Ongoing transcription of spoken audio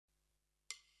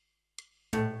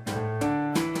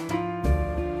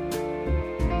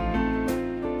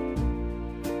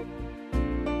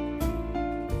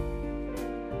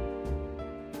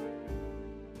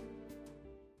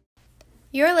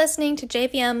You're listening to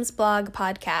JVM's blog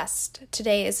podcast.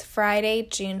 Today is Friday,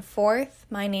 June 4th.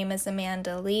 My name is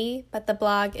Amanda Lee, but the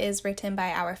blog is written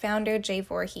by our founder, Jay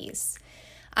Voorhees.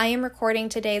 I am recording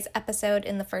today's episode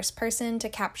in the first person to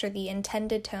capture the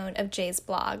intended tone of Jay's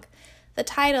blog. The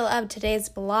title of today's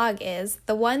blog is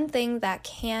The One Thing That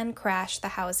Can Crash the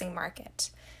Housing Market.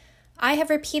 I have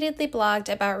repeatedly blogged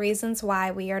about reasons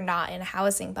why we are not in a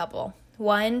housing bubble.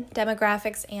 1.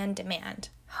 Demographics and demand.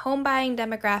 Home buying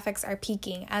demographics are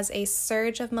peaking as a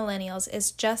surge of millennials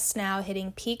is just now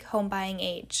hitting peak home buying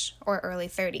age, or early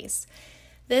 30s.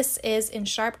 This is in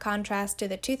sharp contrast to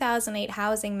the 2008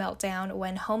 housing meltdown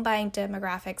when home buying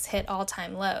demographics hit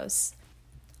all-time lows.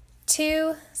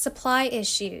 2. Supply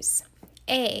issues.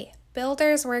 A.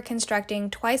 Builders were constructing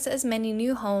twice as many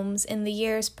new homes in the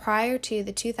years prior to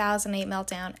the 2008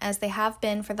 meltdown as they have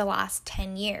been for the last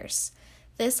 10 years.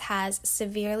 This has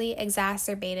severely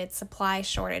exacerbated supply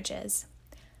shortages.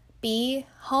 B.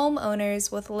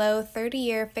 Homeowners with low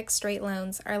 30-year fixed-rate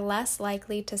loans are less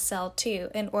likely to sell too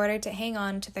in order to hang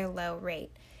on to their low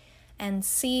rate. And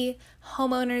C.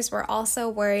 Homeowners were also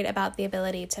worried about the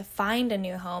ability to find a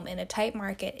new home in a tight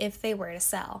market if they were to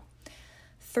sell.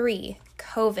 3.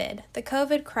 COVID. The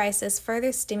COVID crisis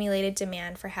further stimulated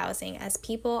demand for housing as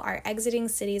people are exiting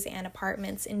cities and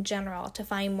apartments in general to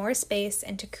find more space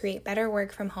and to create better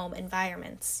work-from-home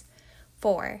environments.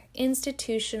 4.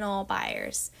 Institutional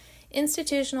buyers.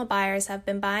 Institutional buyers have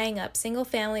been buying up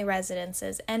single-family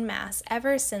residences en masse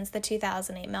ever since the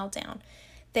 2008 meltdown.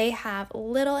 They have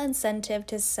little incentive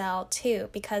to sell too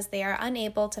because they are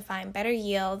unable to find better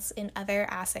yields in other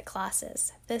asset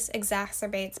classes. This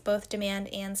exacerbates both demand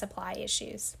and supply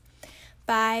issues.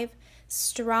 5.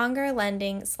 Stronger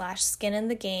lending / skin in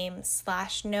the game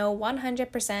 / no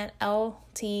 100%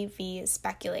 LTV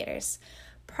speculators.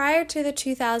 Prior to the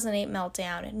 2008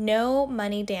 meltdown, no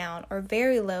money down or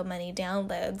very low money down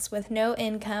loans with no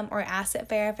income or asset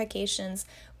verifications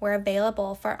were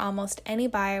available for almost any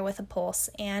buyer with a pulse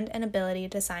and an ability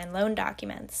to sign loan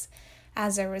documents.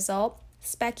 As a result,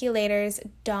 speculators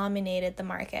dominated the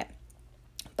market,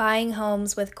 buying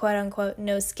homes with quote-unquote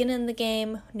no skin in the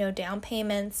game, no down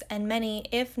payments, and many,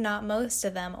 if not most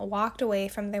of them, walked away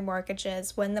from their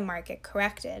mortgages when the market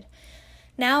corrected.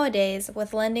 Nowadays,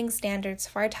 with lending standards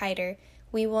far tighter,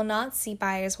 we will not see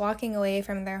buyers walking away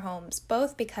from their homes,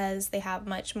 both because they have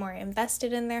much more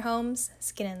invested in their homes,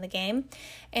 skin in the game,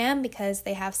 and because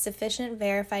they have sufficient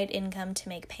verified income to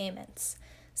make payments.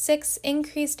 6.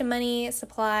 Increased money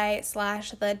supply /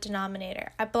 the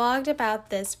denominator. I blogged about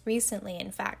this recently, in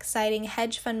fact, citing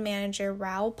hedge fund manager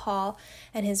Raoul Pal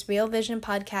and his Real Vision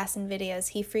podcast and videos.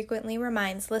 He frequently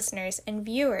reminds listeners and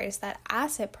viewers that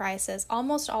asset prices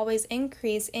almost always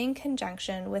increase in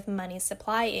conjunction with money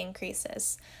supply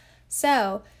increases.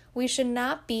 So, we should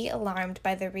not be alarmed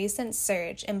by the recent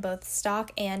surge in both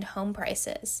stock and home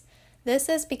prices. This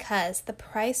is because the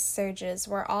price surges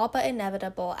were all but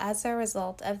inevitable as a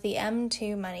result of the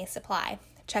M2 money supply,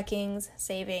 checkings,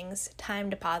 savings, time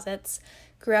deposits,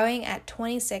 growing at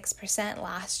 26%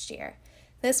 last year.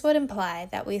 This would imply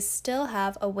that we still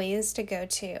have a ways to go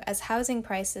too, as housing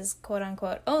prices,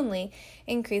 quote-unquote, only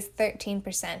increased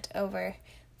 13% over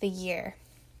the year.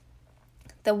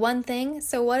 The one thing,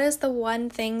 so what is the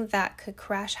one thing that could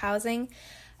crash housing?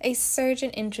 A surge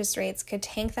in interest rates could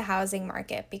tank the housing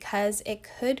market because it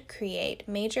could create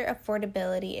major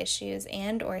affordability issues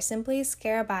and or simply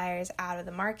scare buyers out of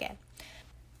the market.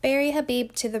 Barry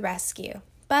Habib to the rescue.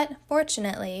 But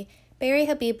fortunately, Barry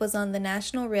Habib was on the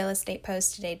National Real Estate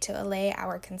Post today to allay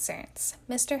our concerns.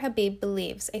 Mr. Habib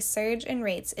believes a surge in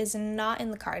rates is not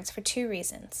in the cards for 2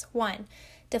 reasons. 1.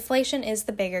 Deflation is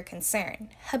the bigger concern.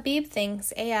 Habib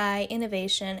thinks AI,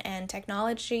 innovation, and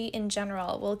technology in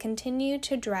general will continue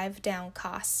to drive down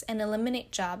costs and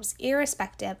eliminate jobs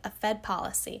irrespective of Fed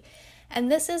policy, and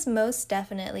this is most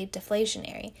definitely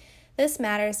deflationary. This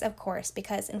matters, of course,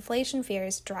 because inflation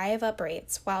fears drive up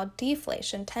rates, while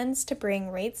deflation tends to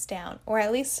bring rates down or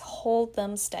at least hold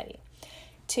them steady.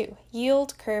 2.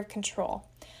 Yield curve control,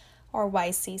 or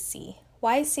YCC.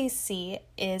 YCC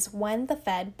is when the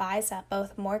Fed buys up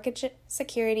both mortgage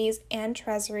securities and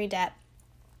treasury debt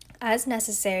as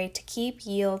necessary to keep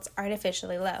yields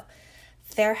artificially low.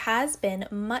 There has been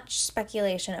much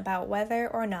speculation about whether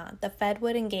or not the Fed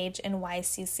would engage in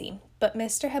YCC, but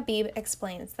Mr. Habib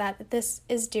explains that this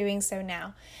is doing so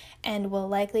now and will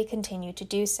likely continue to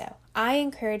do so. I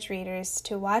encourage readers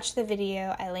to watch the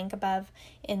video I link above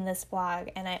in this blog,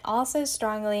 and I also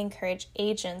strongly encourage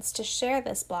agents to share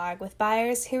this blog with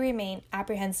buyers who remain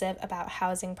apprehensive about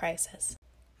housing prices.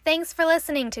 Thanks for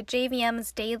listening to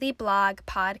JVM's Daily Blog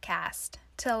podcast.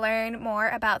 To learn more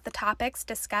about the topics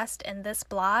discussed in this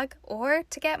blog or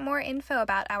to get more info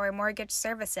about our mortgage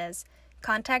services,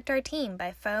 contact our team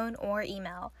by phone or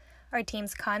email. Our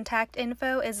team's contact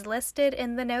info is listed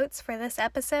in the notes for this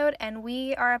episode, and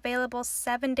we are available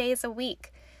 7 days a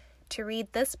week. To read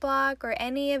this blog or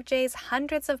any of Jay's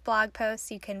hundreds of blog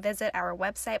posts, you can visit our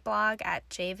website blog at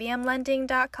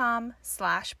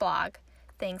jvmlending.com/blog.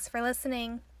 Thanks for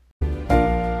listening.